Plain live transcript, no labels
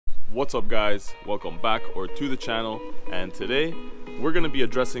What's up guys, welcome back or to the channel, and today we're going to be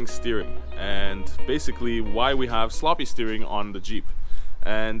addressing steering and basically why we have sloppy steering on the Jeep.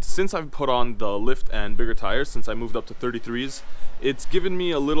 And since I've put on the lift and bigger tires, since I moved up to 33s, it's given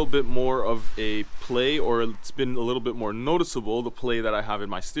me a little bit more of a play, or it's been a little bit more noticeable, the play that I have in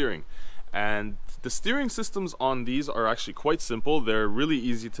my steering. And the steering systems on these are actually quite simple. They're really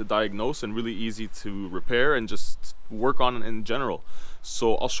easy to diagnose and really easy to repair and just work on in general.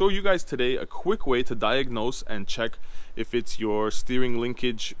 So I'll show you guys today a quick way to diagnose and check if it's your steering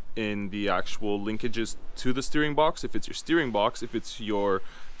linkage in the actual linkages to the steering box, if it's your steering box, if it's your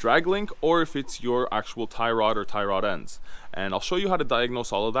drag link, or if it's your actual tie rod or tie rod ends. And I'll show you how to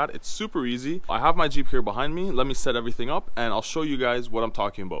diagnose all of that. It's super easy. I have my Jeep here behind me. Let me set everything up and I'll show you guys what I'm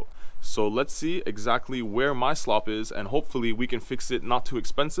talking about. So let's see exactly where my slop is, and hopefully we can fix it not too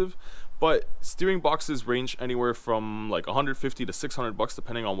expensive. But steering boxes range anywhere from like 150 to 600 bucks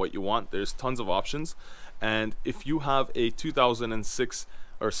depending on what you want. There's tons of options. And if you have a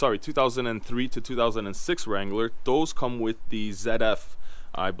 2003 to 2006 Wrangler, those come with the ZF.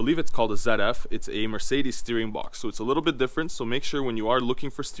 I believe it's called a ZF. It's a Mercedes steering box, so it's a little bit different. So make sure when you are looking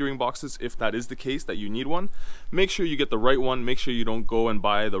for steering boxes, if that is the case that you need one, make sure you get the right one. Make sure you don't go and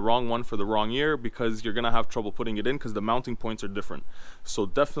buy the wrong one for the wrong year, because you're gonna have trouble putting it in because the mounting points are different. So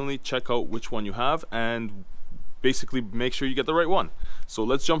definitely check out which one you have and basically make sure you get the right one. So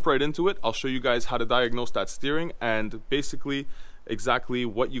let's jump right into it. I'll show you guys how to diagnose that steering and basically exactly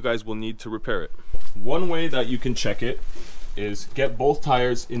what you guys will need to repair it. One way that you can check it is get both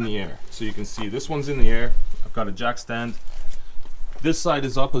tires in the air. So you can see this one's in the air. I've got a jack stand. This side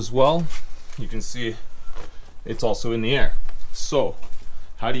is up as well. You can see it's also in the air. So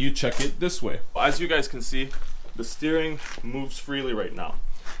how do you check it this way? As you guys can see, the steering moves freely right now.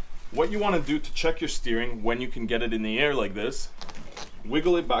 What you want to do to check your steering when you can get it in the air like this,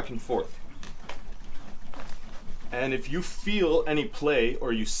 wiggle it back and forth. And if you feel any play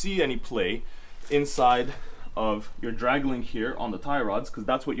or you see any play inside of your drag link here on the tie rods, because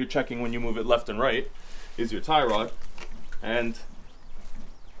that's what you're checking when you move it left and right, is your tie rod, and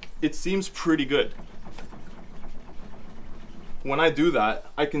it seems pretty good. When I do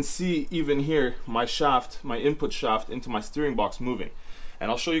that, I can see even here my shaft, my input shaft into my steering box moving, and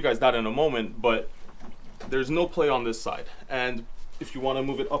I'll show you guys that in a moment. But there's no play on this side. And if you want to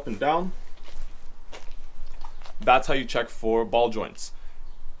move it up and down, that's how you check for ball joints.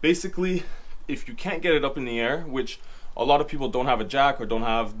 Basically, if you can't get it up in the air, which a lot of people don't have a jack or don't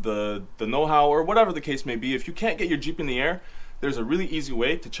have the know-how or whatever the case may be, if you can't get your Jeep in the air, there's a really easy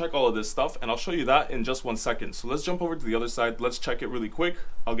way to check all of this stuff, and I'll show you that in just 1 second. So let's jump over to the other side. Let's check it really quick.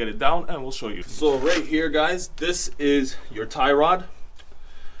 I'll get it down and we'll show you. So right here, guys, this is your tie rod,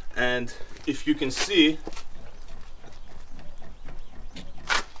 and if you can see,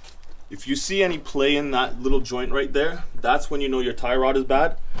 if you see any play in that little joint right there, that's when you know your tie rod is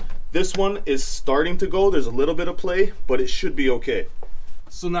bad. This one is starting to go. There's a little bit of play, but it should be okay.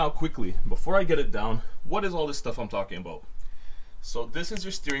 So now quickly, before I get it down, what is all this stuff I'm talking about? So this is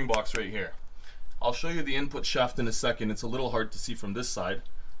your steering box right here. I'll show you the input shaft in a second. It's a little hard to see from this side,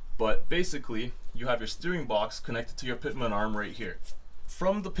 but basically you have your steering box connected to your pitman arm right here.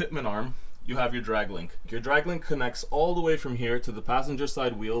 From the pitman arm, you have your drag link. Your drag link connects all the way from here to the passenger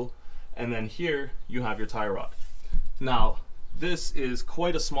side wheel, and then here you have your tie rod. Now, this is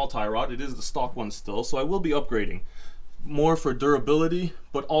quite a small tie rod. It is the stock one still, so I will be upgrading. More for durability,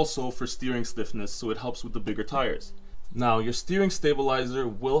 but also for steering stiffness, so it helps with the bigger tires. Now, your steering stabilizer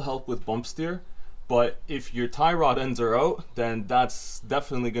will help with bump steer, but if your tie rod ends are out, then that's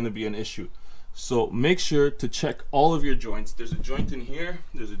definitely going to be an issue. So make sure to check all of your joints. There's a joint in here,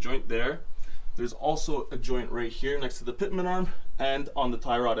 there's a joint there. There's also a joint right here next to the pitman arm and on the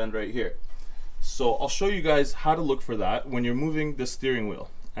tie rod end right here. So I'll show you guys how to look for that when you're moving the steering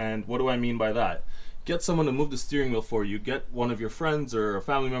wheel. And what do I mean by that? Get someone to move the steering wheel for you. Get one of your friends or a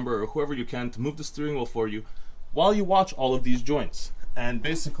family member or whoever you can to move the steering wheel for you while you watch all of these joints, and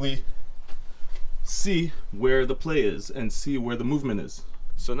basically see where the play is and see where the movement is.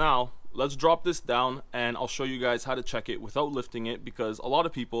 So now let's drop this down and I'll show you guys how to check it without lifting it, because a lot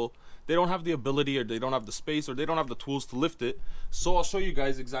of people, they don't have the ability or they don't have the space or they don't have the tools to lift it. So I'll show you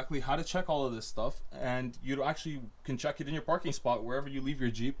guys exactly how to check all of this stuff, and you actually can check it in your parking spot wherever you leave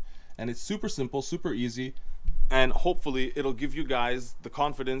your Jeep, and it's super simple, super easy, and hopefully it'll give you guys the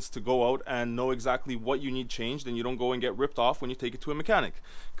confidence to go out and know exactly what you need changed, and you don't go and get ripped off when you take it to a mechanic,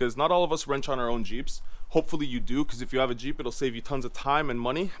 because not all of us wrench on our own Jeeps. Hopefully you do, because if you have a Jeep, it'll save you tons of time and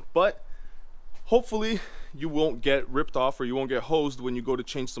money. But hopefully you won't get ripped off or you won't get hosed when you go to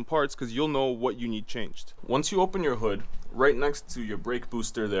change some parts, because you'll know what you need changed. Once you open your hood, right next to your brake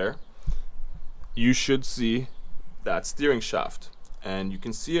booster there, you should see that steering shaft, and you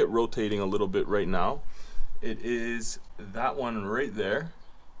can see it rotating a little bit right now. It is that one right there,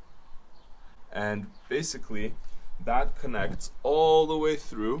 and basically that connects all the way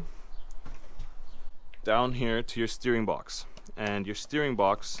through down here to your steering box, and your steering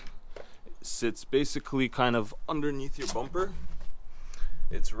box sits basically kind of underneath your bumper.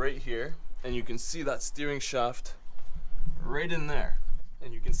 It's right here, and you can see that steering shaft right in there,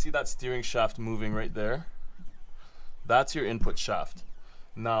 and you can see that steering shaft moving right there. That's your input shaft.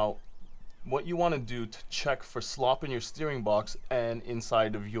 Now what you want to do to check for slop in your steering box and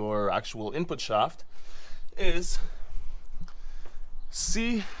inside of your actual input shaft is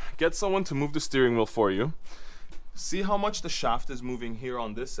get someone to move the steering wheel for you, see how much the shaft is moving here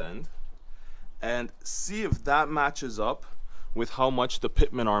on this end, and see if that matches up with how much the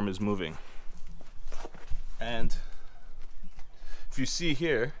pitman arm is moving. And if you see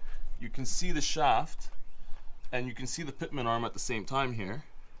here, you can see the shaft and you can see the pitman arm at the same time here.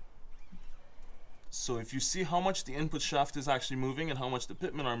 So if you see how much the input shaft is actually moving and how much the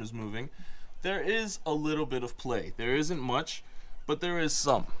pitman arm is moving, there is a little bit of play. There isn't much, but there is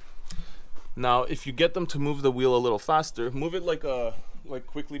some. Now if you get them to move the wheel a little faster, move it like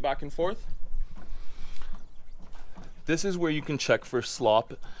quickly back and forth. This is where you can check for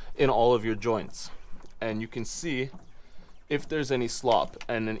slop in all of your joints, and you can see if there's any slop.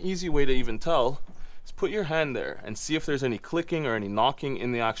 And an easy way to even tell is put your hand there and see if there's any clicking or any knocking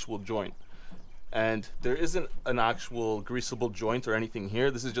in the actual joint. And there isn't an actual greasable joint or anything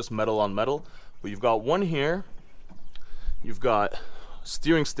here. This is just metal on metal, but you've got one here. You've got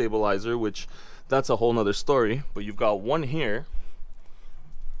steering stabilizer, which that's a whole nother story, but you've got one here.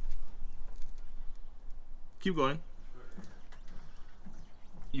 Keep going.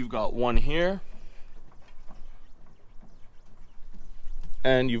 You've got one here,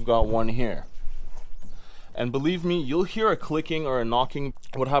 and you've got one here. And believe me, you'll hear a clicking or a knocking.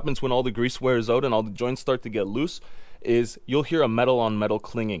 What happens when all the grease wears out and all the joints start to get loose is you'll hear a metal on metal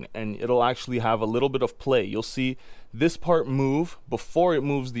clinging, and it'll actually have a little bit of play. You'll see this part move before it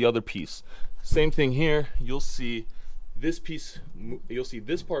moves the other piece. Same thing here, you'll see this piece, you'll see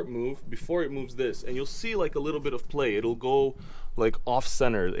this part move before it moves this, and you'll see like a little bit of play. It'll go like off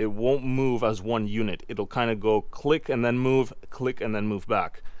center. It won't move as one unit. It'll kind of go click and then move, click and then move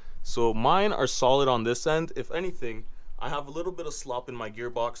back. So mine are solid on this end. If anything, I have a little bit of slop in my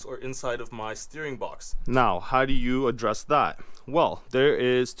gearbox or inside of my steering box. Now, how do you address that? Well, there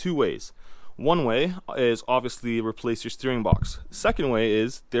is two ways. One way is obviously replace your steering box. Second way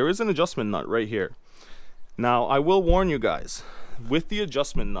is there is an adjustment nut right here. Now, I will warn you guys, with the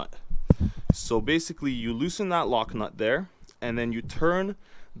adjustment nut, so basically you loosen that lock nut there, and then you turn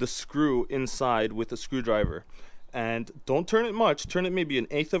the screw inside with a screwdriver. And don't turn it much, turn it maybe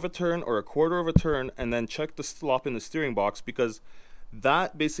 1/8 of a turn or 1/4 of a turn, and then check the slop in the steering box, because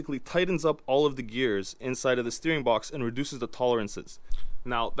that basically tightens up all of the gears inside of the steering box and reduces the tolerances.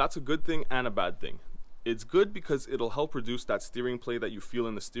 Now, that's a good thing and a bad thing. It's good because it'll help reduce that steering play that you feel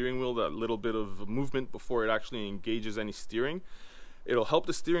in the steering wheel, that little bit of movement before it actually engages any steering. It'll help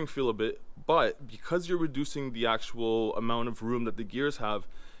the steering feel a bit, but because you're reducing the actual amount of room that the gears have,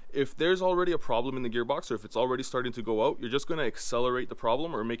 if there's already a problem in the gearbox, or if it's already starting to go out, you're just going to accelerate the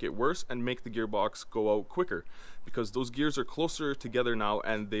problem or make it worse and make the gearbox go out quicker, because those gears are closer together now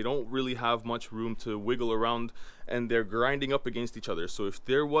and they don't really have much room to wiggle around, and they're grinding up against each other. So if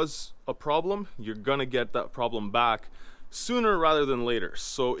there was a problem, you're going to get that problem back sooner rather than later.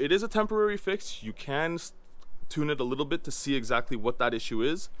 So it is a temporary fix. You can tune it a little bit to see exactly what that issue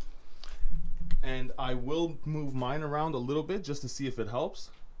is. And I will move mine around a little bit just to see if it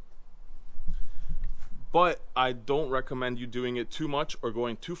helps. But I don't recommend you doing it too much or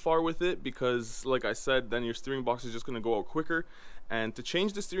going too far with it, because like I said, then your steering box is just going to go out quicker. And to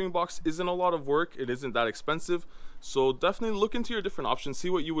change the steering box isn't a lot of work. It isn't that expensive. So definitely look into your different options, see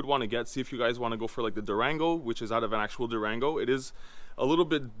what you would want to get, see if you guys want to go for like the Durango, which is out of an actual Durango. It is a little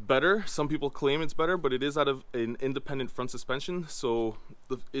bit better. Some people claim it's better, but it is out of an independent front suspension, so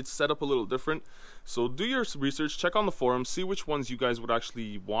it's set up a little different. So do your research, check on the forums, see which ones you guys would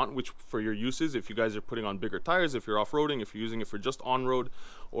actually want, which for your uses, if you guys are putting on bigger tires, if you're off-roading, if you're using it for just on-road,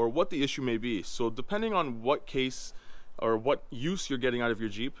 or what the issue may be. So depending on what case or what use you're getting out of your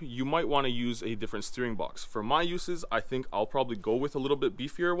Jeep, you might want to use a different steering box. For my uses, I think I'll probably go with a little bit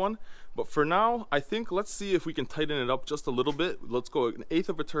beefier one, but for now, I think let's see if we can tighten it up just a little bit. Let's go 1/8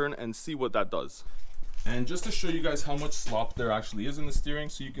 of a turn and see what that does. And just to show you guys how much slop there actually is in the steering,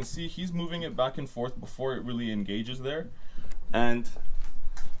 so you can see he's moving it back and forth before it really engages there. And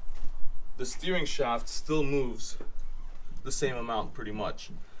the steering shaft still moves the same amount pretty much.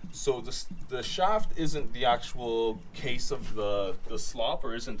 So the shaft isn't the actual case of the slop,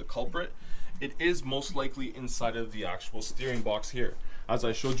 or isn't the culprit. It is most likely inside of the actual steering box here. As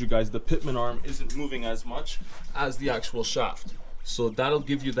I showed you guys, the pitman arm isn't moving as much as the actual shaft. So that'll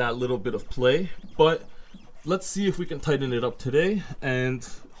give you that little bit of play, but let's see if we can tighten it up today, and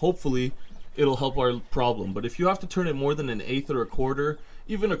hopefully it'll help our problem. But if you have to turn it more than an eighth or a quarter,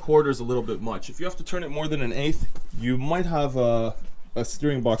 even a quarter is a little bit much. If you have to turn it more than an eighth, you might have a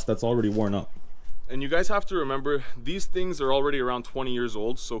steering box that's already worn up. And you guys have to remember, these things are already around 20 years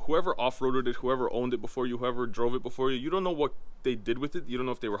old, so whoever off-roaded it, whoever owned it before you, whoever drove it before you, you don't know what they did with it. You don't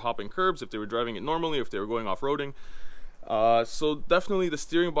know if they were hopping curbs, if they were driving it normally, if they were going off-roading. So definitely the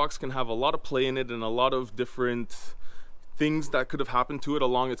steering box can have a lot of play in it, and a lot of different things that could have happened to it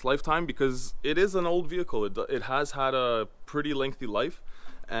along its lifetime, because it is an old vehicle. It has had a pretty lengthy life,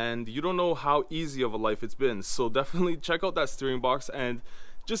 and you don't know how easy of a life it's been. So definitely check out that steering box and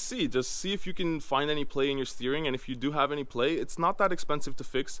just see if you can find any play in your steering. And if you do have any play, it's not that expensive to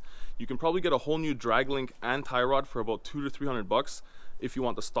fix. You can probably get a whole new drag link and tie rod for about $200 to $300 if you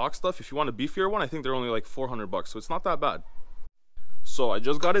want the stock stuff. If you want a beefier one, I think they're only like $400, so it's not that bad. So I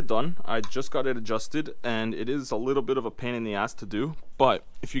just got it done, I just got it adjusted, and it is a little bit of a pain in the ass to do. But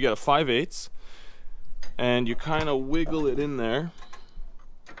if you get a 5/8 and you kind of wiggle it in there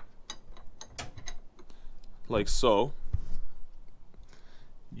like so,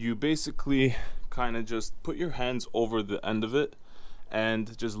 you basically kind of just put your hands over the end of it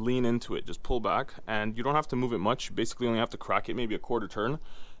and just lean into it, just pull back, and you don't have to move it much. You basically only have to crack it maybe a quarter turn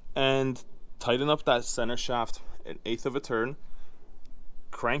and tighten up that center shaft an eighth of a turn,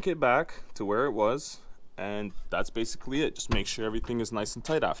 crank it back to where it was, and that's basically it. Just make sure everything is nice and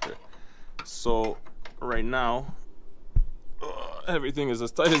tight after. So right now everything is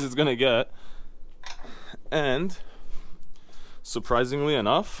as tight as it's gonna get, and surprisingly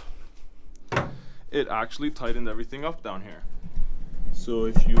enough, it actually tightened everything up down here. So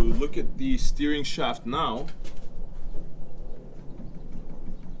if you look at the steering shaft now,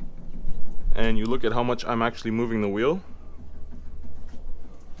 and you look at how much I'm actually moving the wheel,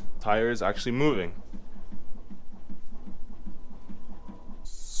 tire is actually moving.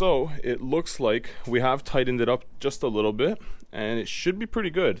 So it looks like we have tightened it up just a little bit, and it should be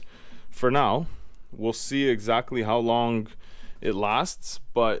pretty good for now. We'll see exactly how long it lasts,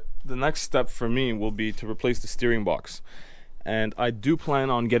 but the next step for me will be to replace the steering box. And I do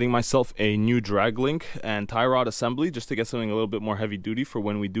plan on getting myself a new drag link and tie rod assembly, just to get something a little bit more heavy duty for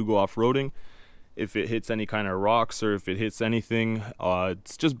when we do go off-roading. If it hits any kind of rocks, or if it hits anything,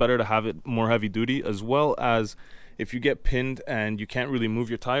 it's just better to have it more heavy duty. As well as if you get pinned and you can't really move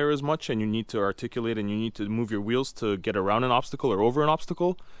your tire as much, and you need to articulate and you need to move your wheels to get around an obstacle or over an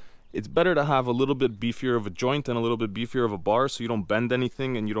obstacle, it's better to have a little bit beefier of a joint and a little bit beefier of a bar, so you don't bend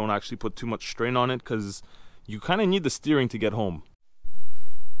anything and you don't actually put too much strain on it, because you kind of need the steering to get home.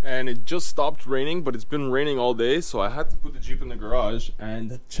 And it just stopped raining, but it's been raining all day, so I had to put the Jeep in the garage.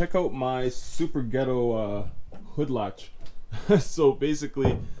 And check out my super ghetto hood latch. So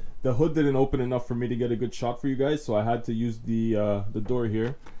basically the hood didn't open enough for me to get a good shot for you guys, so I had to use the door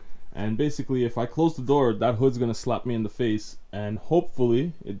here. And basically if I close the door, that hood's gonna slap me in the face, and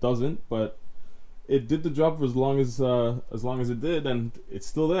hopefully it doesn't, but it did the job for as long as it did, and it's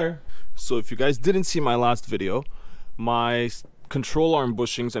still there. So if you guys didn't see my last video, my control arm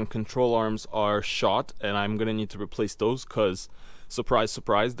bushings and control arms are shot, and I'm gonna need to replace those, because surprise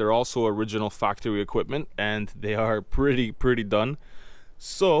surprise, they're also original factory equipment and they are pretty done.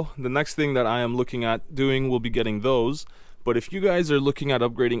 So the next thing that I am looking at doing will be getting those. But if you guys are looking at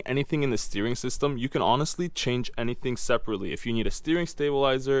upgrading anything in the steering system, you can honestly change anything separately. If you need a steering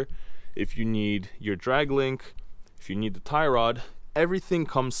stabilizer, if you need your drag link, if you need the tie rod, everything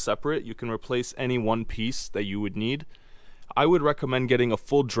comes separate. You can replace any one piece that you would need. I would recommend getting a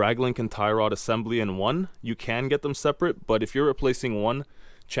full drag link and tie rod assembly in one. You can get them separate, but if you're replacing one,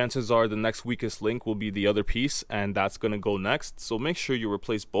 chances are the next weakest link will be the other piece, and that's going to go next. So make sure you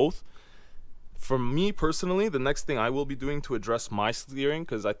replace both. For me personally, the next thing I will be doing to address my steering,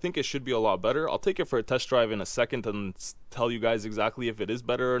 because I think it should be a lot better, I'll take it for a test drive in a second and tell you guys exactly if it is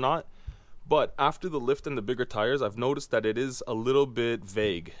better or not. But after the lift and the bigger tires, I've noticed that it is a little bit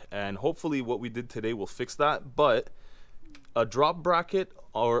vague, and hopefully what we did today will fix that. But a drop bracket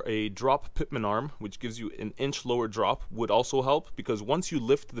or a drop pitman arm, which gives you an inch lower drop, would also help, because once you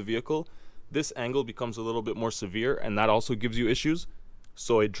lift the vehicle, this angle becomes a little bit more severe, and that also gives you issues.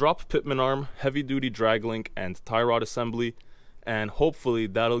 So a drop pitman arm, heavy duty drag link, and tie rod assembly, and hopefully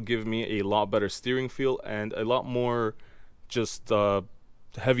that'll give me a lot better steering feel and a lot more just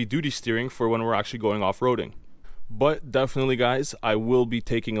heavy duty steering for when we're actually going off-roading. But definitely guys, I will be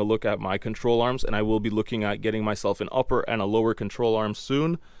taking a look at my control arms, and I will be looking at getting myself an upper and a lower control arm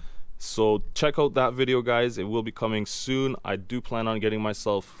soon. So check out that video guys, it will be coming soon. I do plan on getting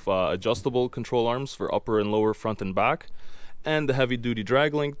myself adjustable control arms for upper and lower, front and back, and the heavy duty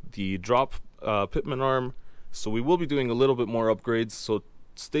drag link, the drop pitman arm. So we will be doing a little bit more upgrades, so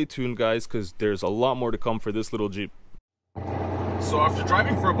stay tuned guys, because there's a lot more to come for this little Jeep. So after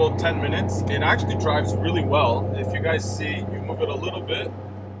driving for about 10 minutes, it actually drives really well. If you guys see, you move it a little bit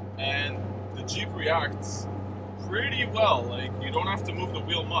and the Jeep reacts pretty well. Like, you don't have to move the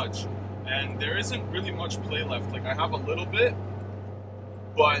wheel much, and there isn't really much play left. Like, I have a little bit,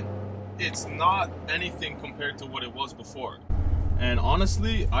 but it's not anything compared to what it was before. And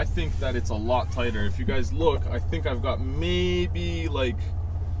honestly, I think that it's a lot tighter. If you guys look, I think I've got maybe like,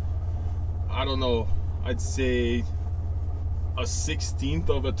 I don't know, I'd say a 1/16th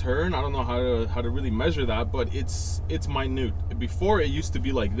of a turn. I don't know how to really measure that, but it's minute. Before it used to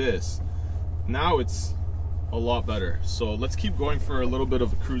be like this. Now it's a lot better. So let's keep going for a little bit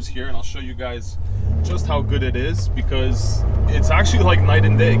of a cruise here, and I'll show you guys just how good it is, because it's actually like night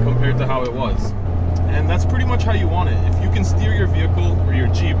and day compared to how it was. And that's pretty much how you want it. If you can steer your vehicle, or your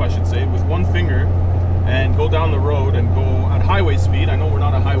Jeep I should say, with one finger and go down the road and go at highway speed. I know we're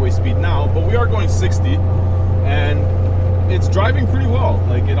not at highway speed now, but we are going 60, and it's driving pretty well.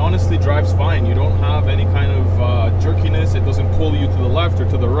 Like, it honestly drives fine. You don't have any kind of jerkiness. It doesn't pull you to the left or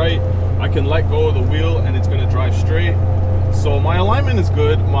to the right. I can let go of the wheel and it's going to drive straight. So my alignment is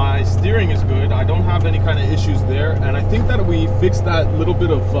good, my steering is good. I don't have any kind of issues there, and I think that we fixed that little bit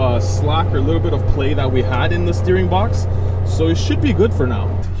of slack or a little bit of play that we had in the steering box, so it should be good for now.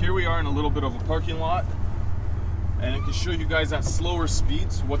 Here we are in a little bit of a parking lot, and I can show you guys at slower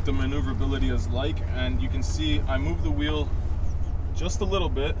speeds what the maneuverability is like. And you can see I move the wheel just a little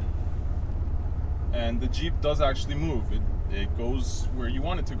bit and the Jeep does actually move. It goes where you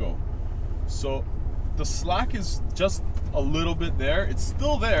want it to go. So the slack is just a little bit there. It's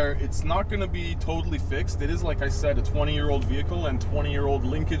still there. It's not going to be totally fixed. It is, like I said, a 20-year-old vehicle and 20-year-old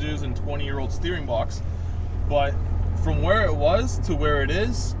linkages and 20-year-old steering box, but from where it was to where it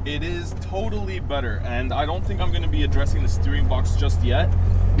is totally better. And I don't think I'm going to be addressing the steering box just yet,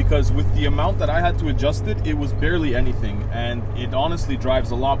 because with the amount that I had to adjust it, it was barely anything, and it honestly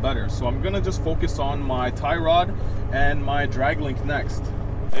drives a lot better. So I'm going to just focus on my tie rod and my drag link next.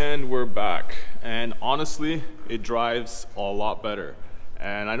 And we're back, and honestly it drives a lot better.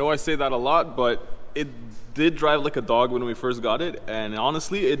 And I know I say that a lot, but it did drive like a dog when we first got it, and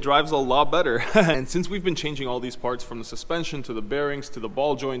honestly it drives a lot better. And since we've been changing all these parts, from the suspension to the bearings to the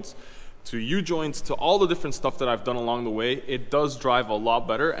ball joints to U-joints to all the different stuff that I've done along the way, it does drive a lot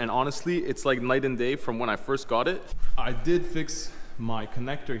better. And honestly, it's like night and day from when I first got it. I did fix my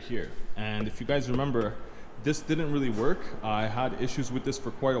connector here, and if you guys remember, this didn't really work. I had issues with this for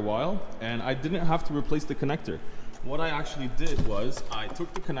quite a while, and I didn't have to replace the connector. What I actually did was I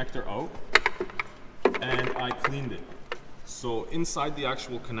took the connector out and I cleaned it. So inside the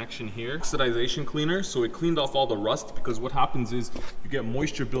actual connection here, oxidization cleaner, so it cleaned off all the rust, because what happens is you get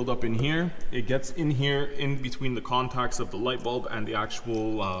moisture buildup in here, it gets in here in between the contacts of the light bulb and the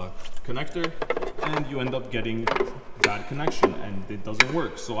actual connector, and you end up getting bad connection and it doesn't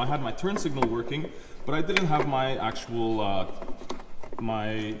work. So I had my turn signal working, but I didn't have my actual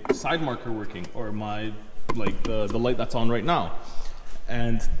my side marker working, or my the light that's on right now.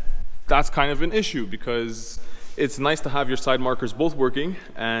 And that's kind of an issue, because it's nice to have your side markers both working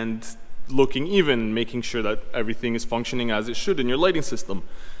and looking even, making sure that everything is functioning as it should in your lighting system.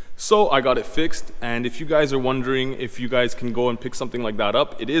 So I got it fixed, and if you guys are wondering if you guys can go and pick something like that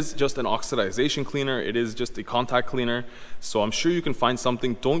up, it is just an oxidization cleaner, it is just a contact cleaner, so I'm sure you can find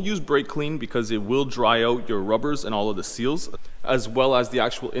something. Don't use brake clean, because it will dry out your rubbers and all of the seals, as well as the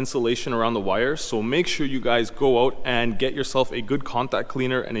actual insulation around the wire. So make sure you guys go out and get yourself a good contact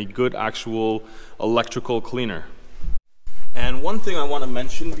cleaner and a good actual electrical cleaner. And one thing I want to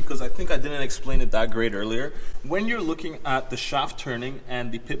mention, because I think I didn't explain it that great earlier, when you're looking at the shaft turning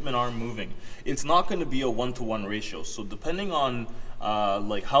and the pitman arm moving, it's not going to be a 1-to-1 ratio. So depending on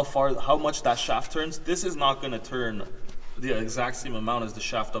like how much that shaft turns, this is not going to turn the exact same amount as the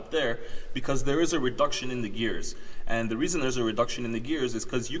shaft up there, because there is a reduction in the gears. And the reason there's a reduction in the gears is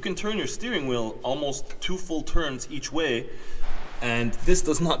because you can turn your steering wheel almost 2 full turns each way, and this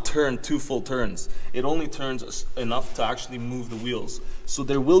does not turn 2 full turns. It only turns enough to actually move the wheels. So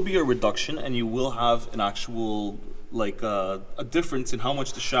there will be a reduction, and you will have an actual like a difference in how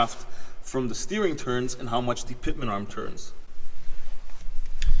much the shaft from the steering turns and how much the pitman arm turns.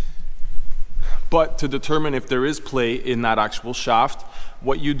 But to determine if there is play in that actual shaft,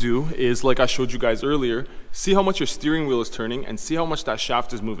 what you do is, like I showed you guys earlier, see how much your steering wheel is turning and see how much that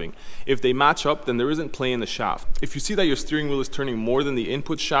shaft is moving. If they match up, then there isn't play in the shaft. If you see that your steering wheel is turning more than the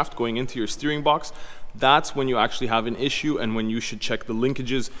input shaft going into your steering box, that's when you actually have an issue and when you should check the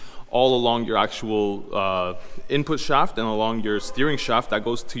linkages all along your actual input shaft and along your steering shaft that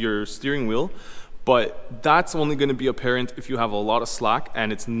goes to your steering wheel. But that's only going to be apparent if you have a lot of slack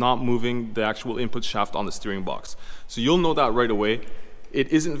and it's not moving the actual input shaft on the steering box. So you'll know that right away. It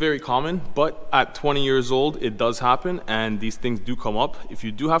isn't very common, but at 20 years old, it does happen and these things do come up. If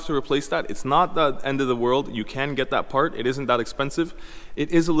you do have to replace that, it's not the end of the world. You can get that part. It isn't that expensive.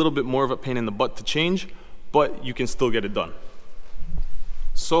 It is a little bit more of a pain in the butt to change, but you can still get it done.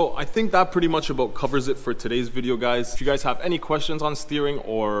 So I think that pretty much about covers it for today's video, guys. If you guys have any questions on steering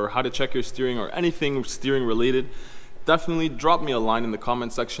or how to check your steering or anything steering related, definitely drop me a line in the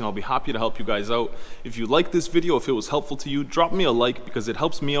comment section. I'll be happy to help you guys out. If you like this video, if it was helpful to you, drop me a like because it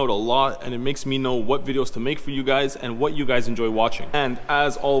helps me out a lot and it makes me know what videos to make for you guys and what you guys enjoy watching. And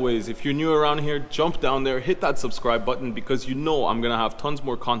as always, if you're new around here, jump down there, hit that subscribe button because you know I'm gonna have tons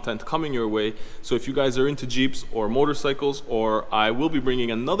more content coming your way. So if you guys are into Jeeps or motorcycles, or I will be bringing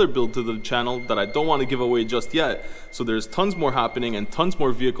another build to the channel that I don't want to give away just yet. So there's tons more happening and tons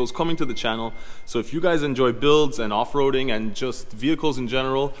more vehicles coming to the channel. So if you guys enjoy builds and off-roading and just vehicles in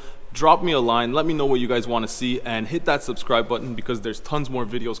general, drop me a line, let me know what you guys want to see, and hit that subscribe button because there's tons more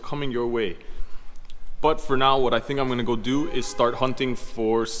videos coming your way. But for now, what I think I'm going to go do is start hunting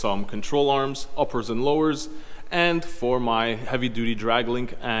for some control arms, uppers and lowers, and for my heavy duty drag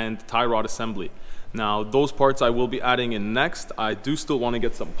link and tie rod assembly. Now those parts I will be adding in next. I do still want to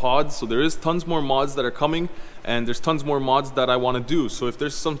get some pods, so there is tons more mods that are coming and there's tons more mods that I want to do. So if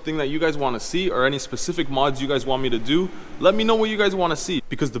there's something that you guys want to see or any specific mods you guys want me to do, let me know what you guys want to see,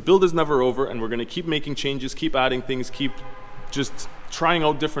 because the build is never over and we're going to keep making changes, keep adding things, keep just trying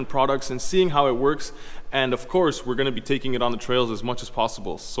out different products and seeing how it works. And of course, we're going to be taking it on the trails as much as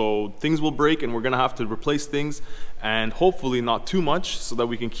possible. So things will break and we're going to have to replace things, and hopefully not too much, so that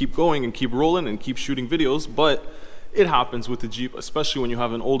we can keep going and keep rolling and keep shooting videos. But it happens with the Jeep, especially when you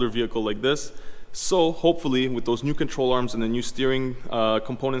have an older vehicle like this. So hopefully with those new control arms and the new steering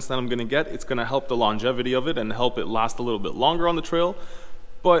components that I'm going to get, it's going to help the longevity of it and help it last a little bit longer on the trail.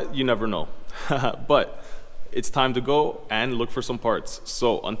 But you never know. But it's time to go and look for some parts.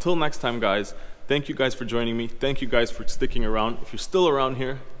 So until next time, guys, thank you guys for joining me. Thank you guys for sticking around. If you're still around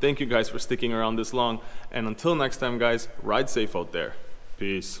here, thank you guys for sticking around this long. And until next time, guys, ride safe out there.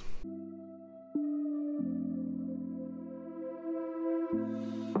 Peace.